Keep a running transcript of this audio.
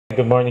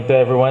Good morning to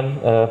everyone.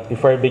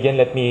 Before I begin,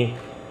 let me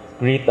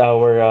greet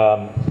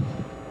our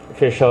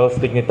officials,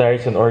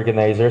 dignitaries, and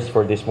organizers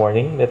for this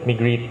morning. Let me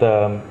greet,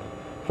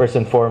 first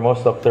and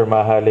foremost, Dr.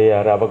 Maha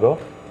Lea Rabago,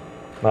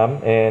 ma'am.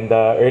 And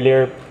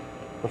earlier,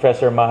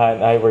 Professor Maha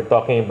and I were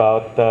talking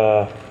about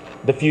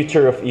the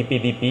future of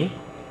EPDP.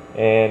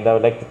 And I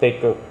would like to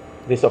take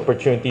this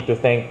opportunity to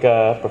thank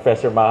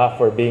Professor Maha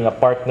for being a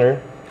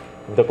partner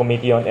of the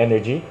Committee on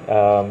Energy.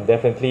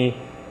 Definitely,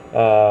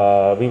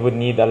 we would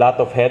need a lot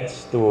of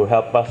heads to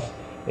help us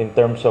in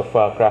terms of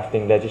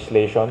crafting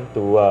legislation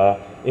to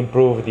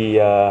improve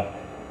the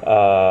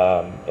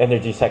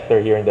energy sector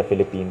here in the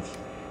Philippines.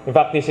 In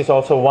fact, this is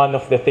also one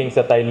of the things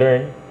that I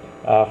learned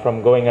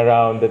from going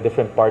around the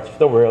different parts of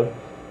the world,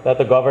 that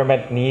the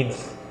government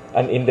needs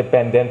an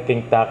independent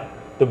think tank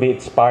to be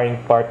its sparring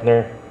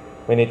partner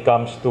when it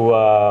comes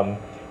to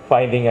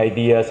finding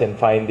ideas and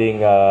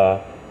finding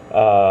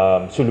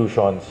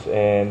solutions.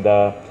 And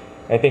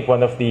I think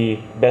one of the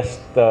best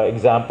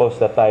examples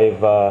that I've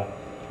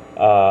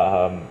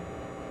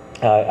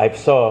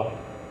saw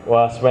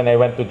was when I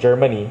went to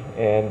Germany,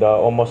 and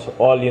almost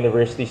all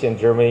universities in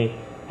Germany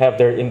have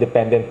their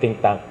independent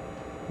think tank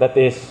that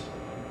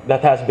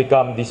has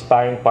become the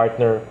sparring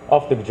partner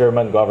of the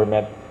German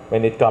government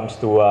when it comes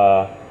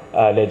to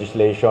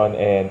legislation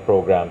and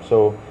programs.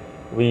 So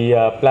we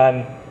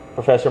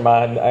Professor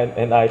Mahan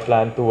and I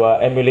plan to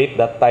emulate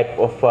that type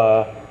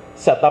of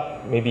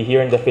setup maybe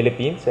here in the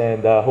Philippines,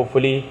 and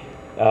hopefully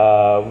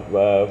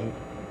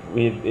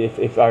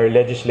if our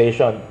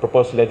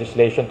proposed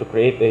legislation to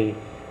create a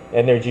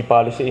energy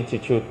policy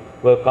institute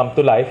will come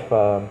to life,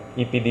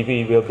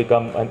 EPDP will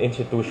become an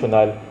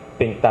institutional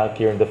think tank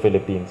here in the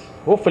Philippines.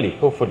 Hopefully.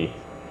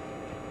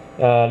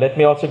 Let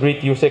me also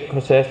greet Usec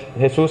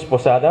Jesus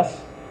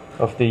Posadas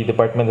of the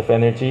Department of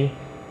Energy.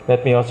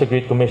 Let me also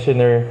greet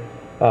Commissioner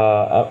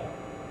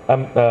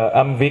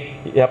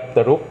Amvic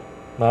Yap-Taruc,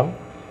 ma'am.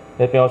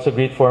 Let me also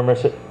greet former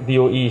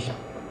DOE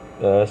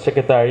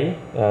Secretary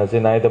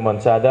Zenaida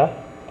Monsada.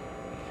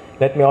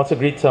 Let me also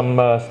greet some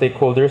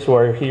stakeholders who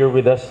are here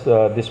with us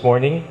this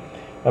morning.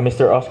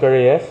 Mr. Oscar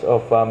Reyes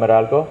of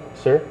Meralco,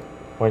 sir.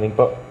 Morning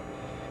po.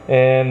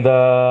 And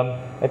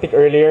I think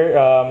earlier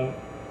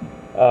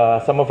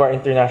some of our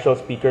international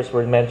speakers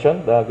were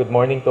mentioned. Good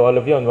morning to all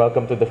of you and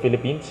welcome to the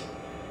Philippines.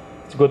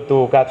 It's good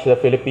to catch the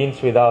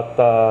Philippines without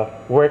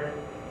work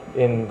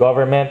in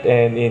government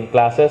and in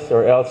classes,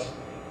 or else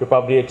you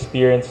probably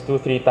experience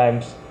 2-3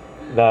 times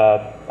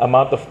the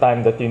amount of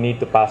time that you need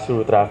to pass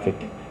through traffic.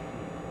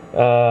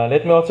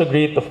 Let me also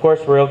greet, of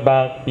course, World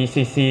Bank,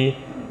 PCC,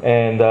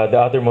 and the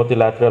other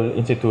multilateral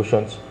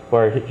institutions who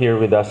are here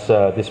with us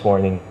this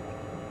morning.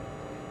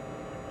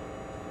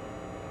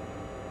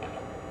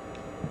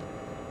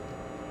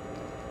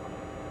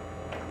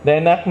 The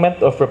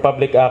enactment of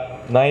Republic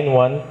Act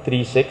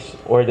 9136,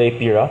 or the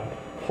EPIRA,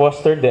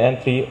 fostered the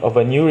entry of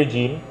a new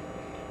regime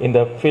in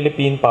the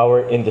Philippine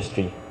power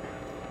industry.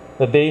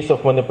 The days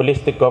of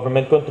monopolistic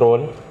government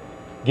control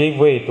gave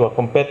way to a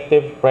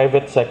competitive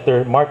private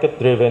sector,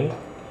 market-driven,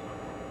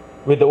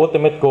 with the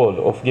ultimate goal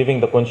of giving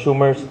the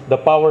consumers the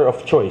power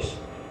of choice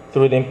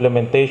through the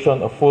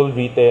implementation of full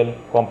retail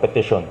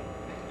competition.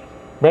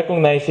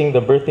 Recognizing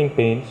the birthing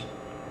pains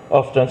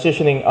of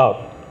transitioning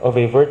out of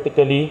a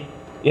vertically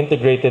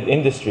integrated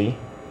industry,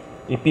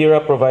 EPIRA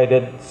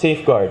provided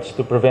safeguards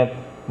to prevent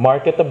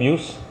market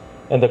abuse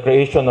and the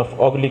creation of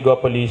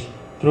oligopolies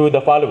through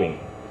the following.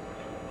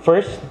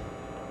 First,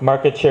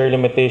 market share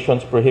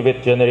limitations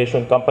prohibit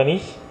generation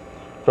companies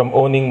from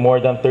owning more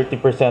than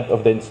 30%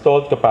 of the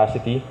installed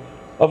capacity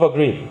of a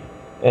grid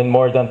and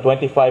more than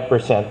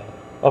 25%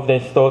 of the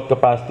installed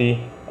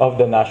capacity of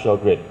the national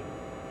grid.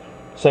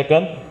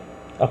 Second,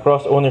 a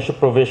cross-ownership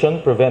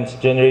provision prevents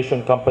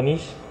generation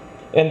companies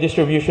and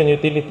distribution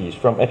utilities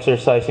from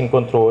exercising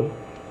control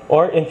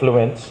or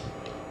influence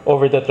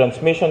over the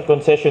transmission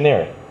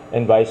concessionaire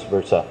and vice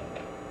versa.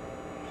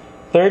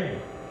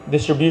 Third,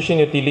 distribution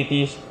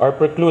utilities are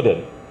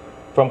precluded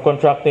from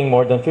contracting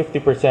more than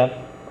 50%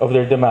 of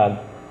their demand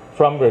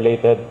from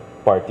related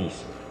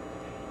parties.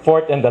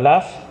 Fourth and the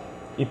last,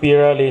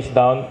 EPIRA lays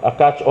down a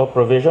catch-all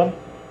provision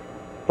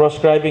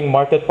proscribing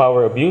market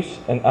power abuse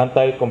and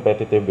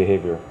anti-competitive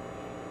behavior.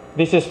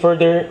 This is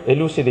further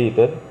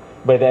elucidated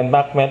by the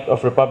enactment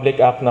of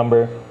Republic Act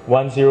number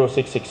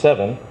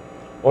 10667,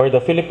 or the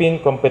Philippine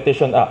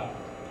Competition Act,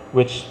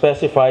 which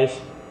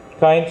specifies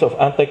kinds of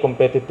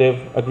anti-competitive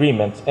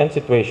agreements and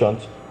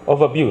situations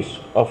of abuse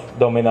of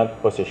dominant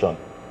position.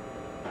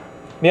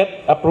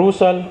 Yet, a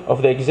perusal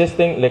of the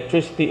existing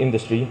electricity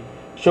industry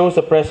shows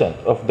the presence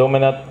of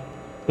dominant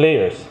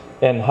players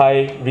and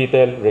high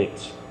retail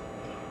rates.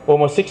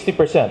 Almost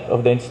 60%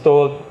 of the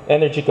installed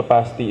energy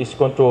capacity is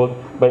controlled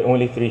by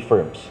only 3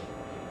 firms.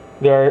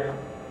 There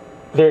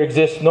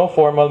exists no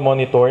formal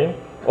monitoring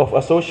of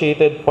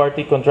associated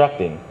party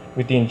contracting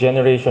between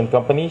generation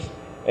companies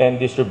and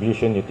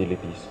distribution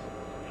utilities.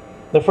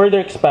 The further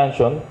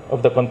expansion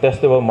of the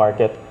contestable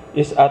market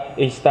is at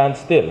a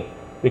standstill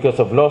because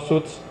of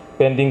lawsuits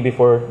pending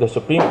before the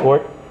Supreme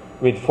Court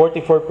with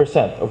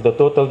 44% of the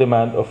total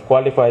demand of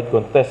qualified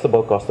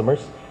contestable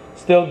customers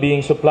still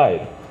being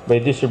supplied by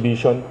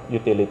distribution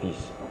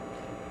utilities.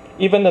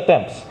 Even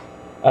attempts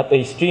at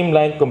a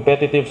streamlined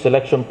competitive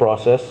selection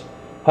process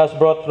has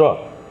brought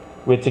wrath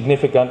with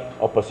significant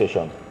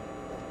opposition.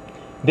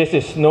 This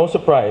is no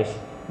surprise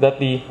that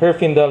the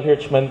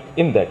Herfindahl-Hirschman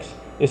Index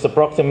is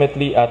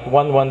approximately at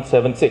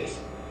 1176,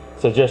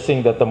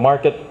 suggesting that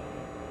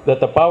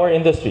the power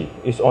industry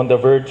is on the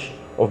verge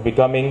of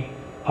becoming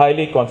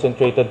highly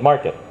concentrated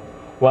market,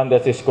 one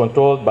that is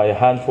controlled by a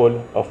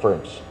handful of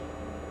firms.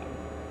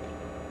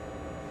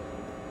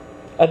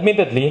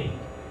 Admittedly,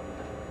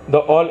 the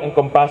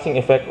all-encompassing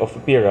effect of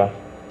EPIRA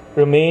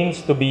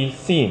remains to be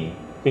seen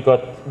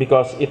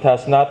because it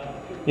has not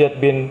yet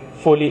been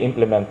fully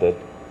implemented.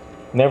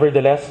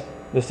 Nevertheless,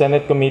 the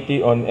Senate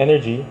Committee on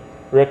Energy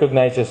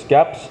recognizes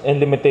gaps and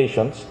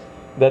limitations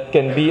that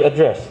can be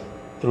addressed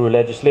through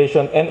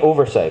legislation and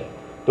oversight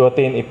to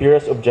attain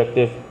EPIRA's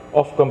objective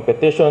of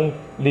competition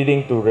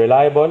leading to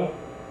reliable,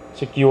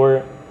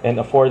 secure, and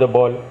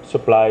affordable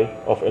supply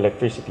of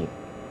electricity.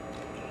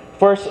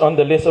 First on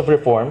the list of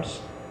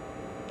reforms,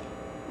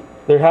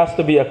 there has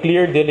to be a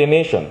clear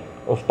delineation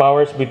of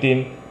powers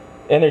between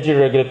Energy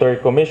Regulatory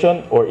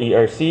Commission, or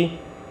ERC,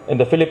 and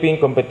the Philippine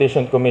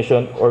Competition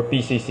Commission, or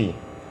PCC.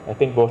 I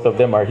think both of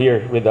them are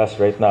here with us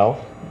right now.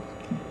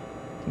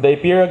 The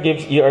EPIRA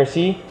gives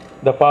ERC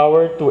the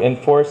power to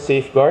enforce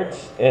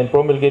safeguards and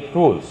promulgate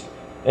rules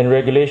and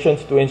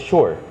regulations to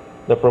ensure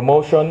and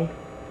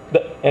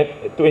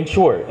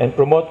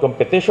promote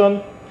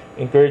competition,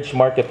 encourage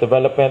market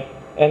development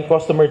and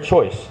customer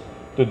choice,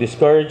 to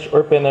discourage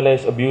or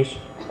penalize abuse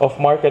of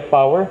market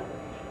power,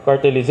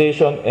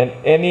 cartelization, and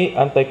any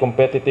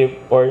anti-competitive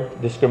or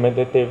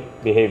discriminative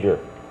behavior.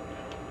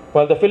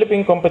 While the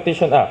Philippine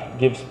Competition Act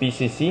gives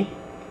PCC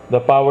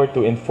the power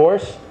to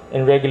enforce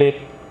and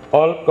regulate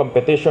all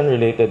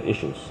competition-related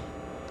issues.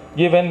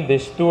 Given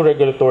these two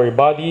regulatory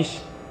bodies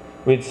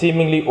with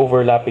seemingly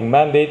overlapping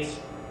mandates,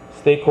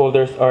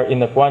 stakeholders are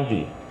in a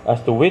quandary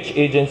as to which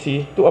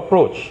agency to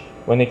approach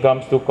when it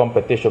comes to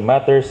competition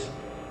matters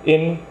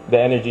in the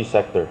energy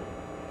sector.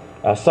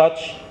 As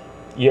such,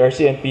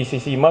 ERC and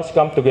PCC must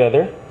come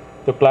together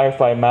to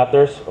clarify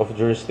matters of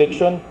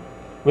jurisdiction,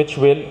 which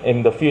will,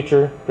 in the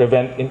future,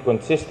 prevent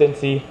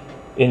inconsistency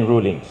in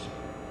rulings.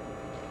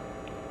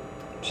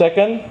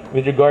 Second,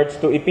 with regards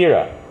to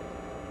EPIRA,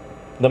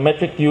 the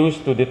metric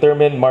used to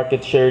determine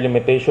market share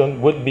limitation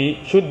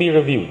should be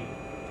reviewed.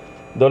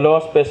 The law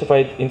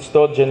specified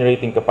installed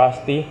generating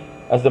capacity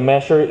as the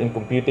measure in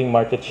computing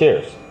market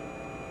shares.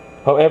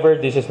 However,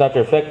 this is not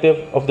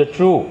reflective of the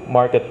true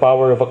market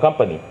power of a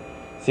company,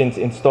 since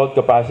installed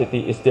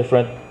capacity is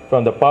different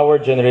from the power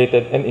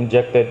generated and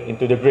injected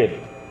into the grid.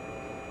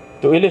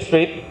 To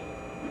illustrate,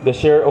 the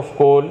share of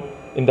coal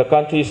in the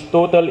country's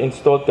total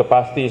installed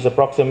capacity is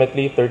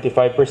approximately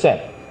 35%,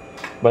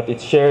 but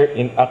its share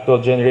in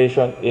actual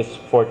generation is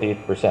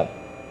 48%.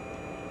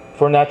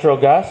 For natural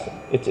gas,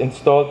 its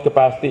installed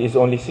capacity is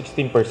only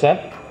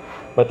 16%,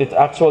 but its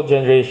actual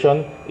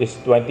generation is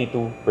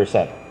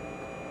 22%.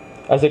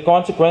 As a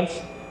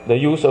consequence, the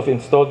use of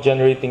installed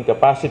generating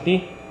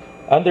capacity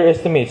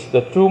underestimates the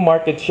true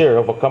market share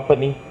of a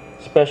company,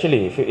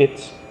 especially if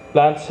its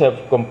plants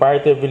have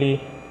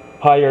comparatively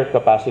higher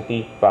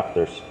capacity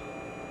factors.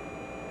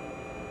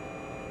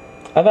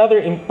 Another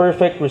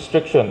imperfect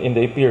restriction in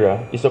the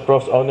EPIRA is a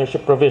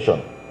cross-ownership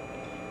provision.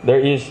 There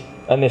is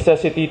a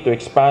necessity to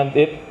expand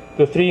it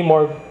to three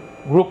more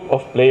group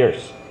of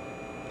players: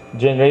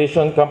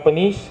 generation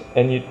companies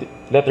and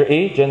letter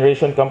A,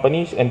 generation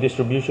companies and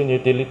distribution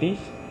utilities;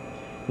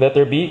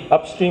 letter B,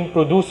 upstream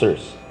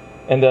producers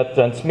and the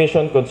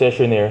transmission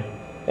concessionaire;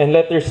 and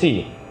letter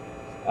C,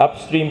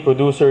 upstream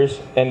producers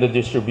and the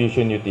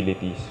distribution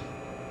utilities.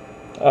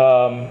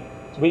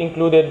 We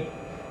included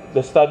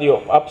the study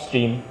of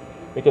upstream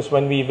because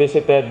when we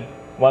visited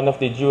one of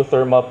the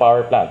geothermal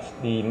power plants,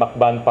 the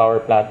Macban power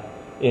plant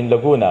in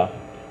Laguna,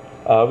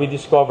 we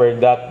discovered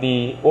that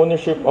the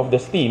ownership of the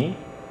steam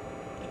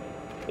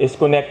is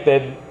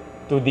connected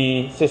to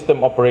the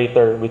system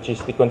operator, which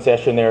is the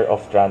concessionaire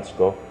of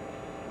Transco.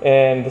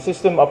 And the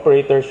system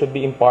operator should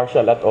be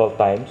impartial at all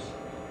times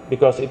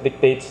because it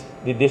dictates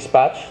the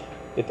dispatch.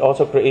 It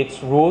also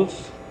creates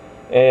rules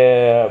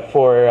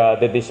for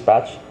the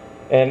dispatch,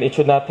 and it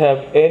should not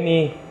have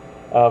any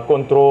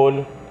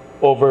control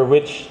over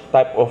which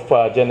type of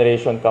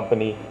generation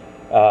company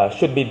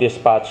should be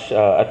dispatched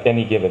at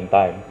any given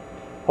time.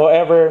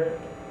 However,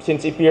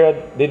 since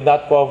EPIRA did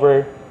not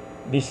cover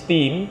the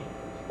steam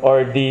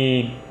or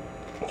the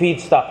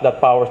feedstock that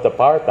powers the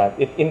power plant,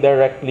 it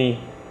indirectly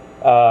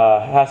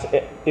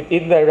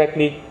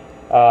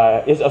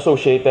is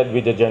associated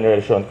with the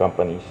generation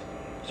companies.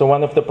 So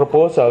one of the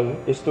proposals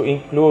is to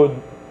include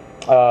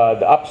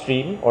the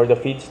upstream or the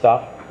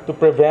feedstock to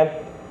prevent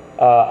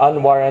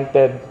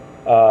unwarranted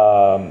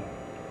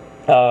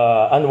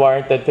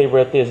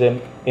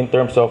favoritism in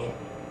terms of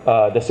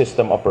the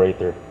system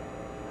operator.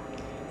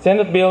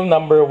 Senate Bill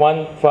number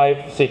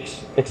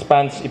 156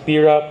 expands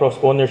EPIRA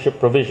cross-ownership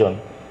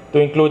provision to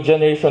include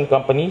generation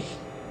companies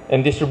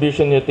and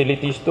distribution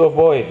utilities to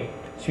avoid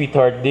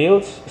sweetheart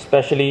deals,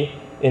 especially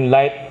in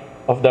light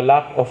of the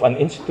lack of an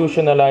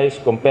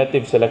institutionalized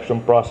competitive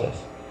selection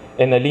process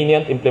and a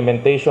lenient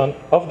implementation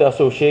of the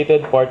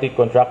associated party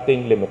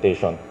contracting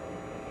limitation.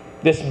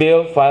 This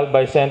bill, filed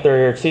by Senator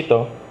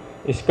Ejercito,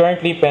 is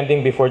currently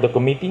pending before the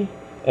committee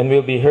and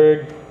will be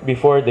heard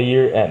before the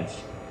year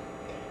ends.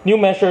 New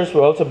measures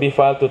will also be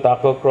filed to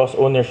tackle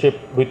cross-ownership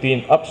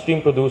between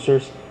upstream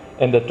producers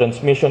and the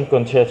transmission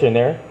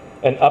concessionaire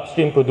and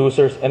upstream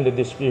producers and the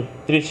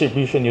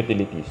distribution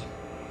utilities.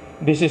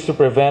 This is to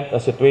prevent a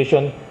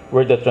situation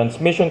where the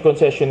transmission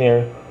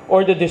concessionaire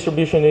or the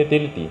distribution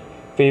utility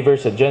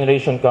favors a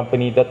generation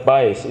company that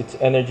buys its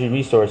energy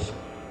resource,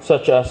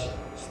 such as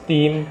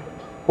steam,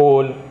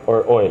 coal,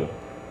 or oil.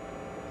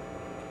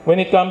 When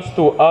it comes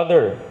to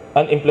other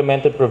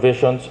unimplemented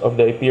provisions of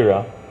the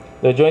EPIRA,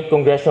 the Joint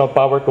Congressional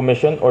Power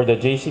Commission, or the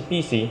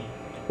JCPC,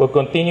 will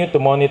continue to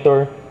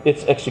monitor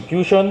its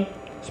execution,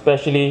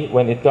 especially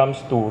when it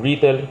comes to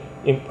retail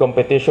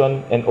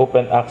competition and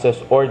open access,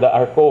 or the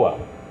ARCOA.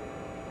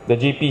 The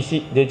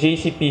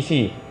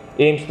JCPC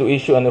aims to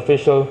issue an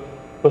official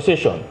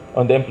position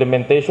on the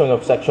implementation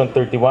of Section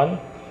 31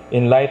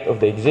 in light of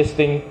the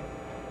existing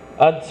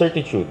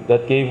uncertainty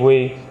that gave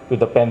way to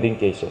the pending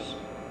cases.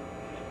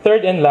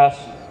 Third and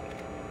last,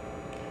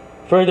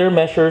 further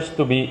measures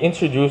to be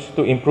introduced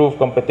to improve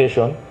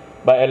competition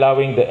by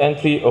allowing the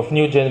entry of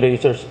new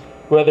generators,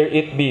 whether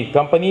it be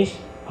companies,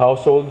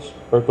 households,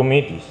 or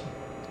communities.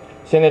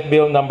 Senate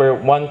Bill number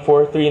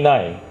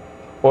 1439,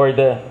 or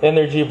the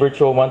Energy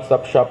Virtual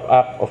One-Stop Shop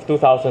Act of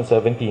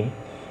 2017,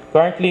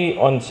 currently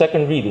on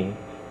second reading,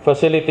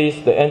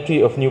 facilitates the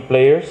entry of new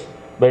players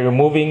by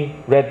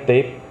removing red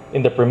tape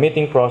in the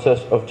permitting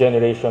process of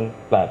generation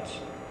plants.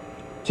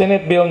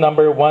 Senate Bill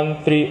number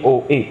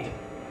 1308,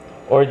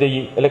 or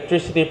the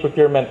Electricity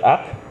Procurement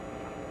Act,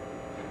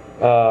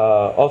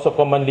 also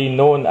commonly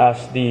known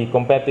as the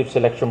Competitive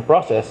Selection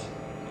Process,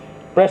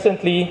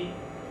 presently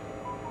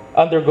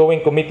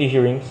undergoing committee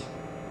hearings,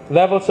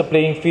 levels the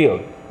playing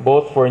field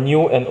both for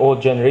new and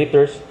old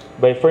generators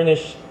by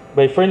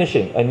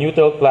furnishing a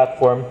neutral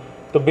platform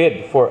to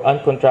bid for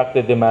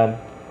uncontracted demand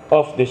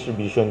of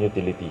distribution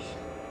utilities.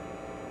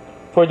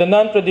 For the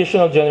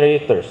non-traditional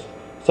generators,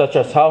 such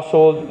as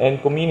household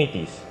and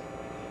communities,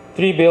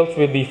 3 bills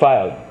will be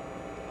filed.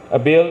 A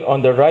bill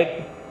on the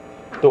right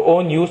to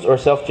own, use, or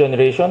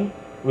self-generation,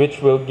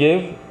 which will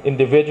give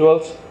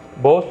individuals,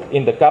 both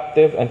in the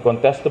captive and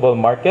contestable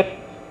market,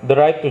 the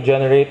right to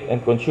generate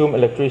and consume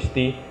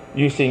electricity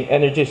using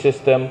energy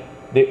system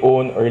they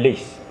own or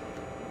lease.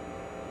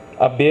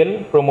 A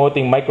bill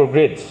promoting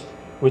microgrids,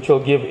 which will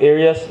give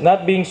areas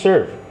not being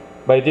served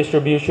by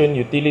distribution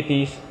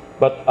utilities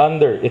but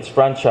under its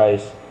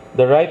franchise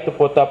the right to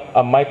put up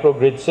a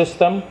microgrid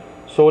system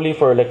solely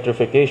for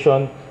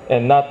electrification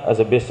and not as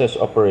a business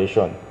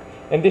operation.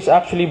 And this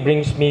actually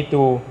brings me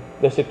to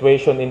the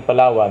situation in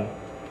Palawan,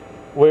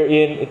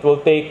 wherein it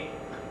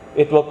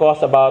will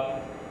cost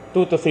about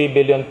 2 to 3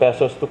 billion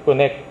pesos to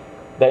connect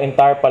the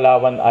entire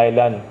Palawan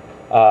island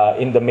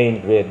in the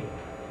main grid.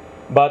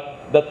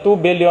 But the 2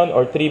 billion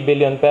or 3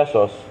 billion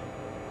pesos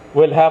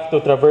will have to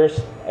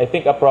traverse, I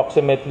think,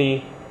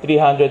 approximately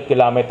 300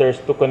 kilometers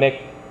to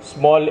connect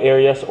small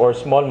areas or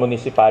small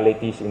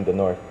municipalities in the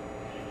north.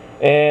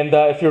 And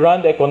if you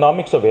run the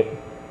economics of it,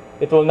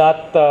 it will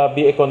not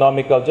be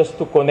economical just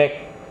to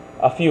connect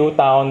a few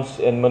towns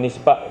and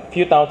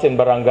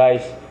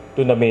barangays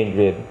to the main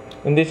grid.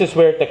 And this is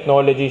where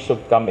technology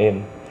should come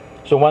in.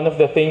 So one of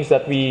the things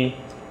that we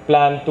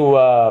plan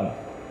to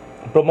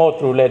promote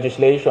through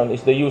legislation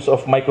is the use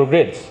of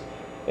microgrids.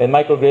 And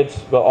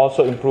microgrids will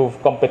also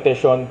improve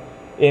competition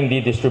in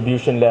the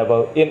distribution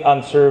level in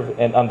unserved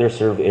and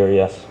underserved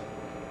areas.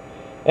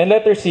 And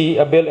letter C,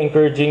 a bill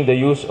encouraging the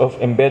use of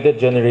embedded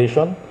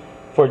generation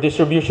for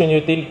distribution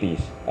utilities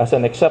as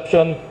an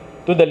exception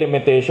to the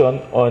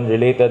limitation on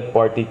related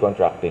party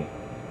contracting.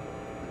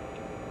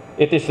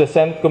 It is the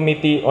Senate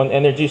Committee on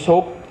Energy's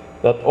hope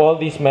that all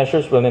these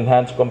measures will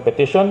enhance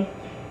competition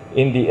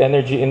in the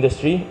energy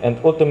industry and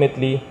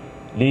ultimately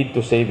lead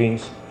to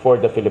savings for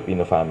the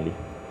Filipino family.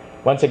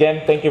 Once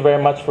again, thank you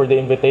very much for the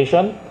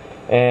invitation,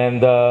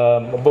 and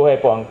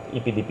mabuhay po ang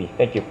EPDP.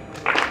 Thank you.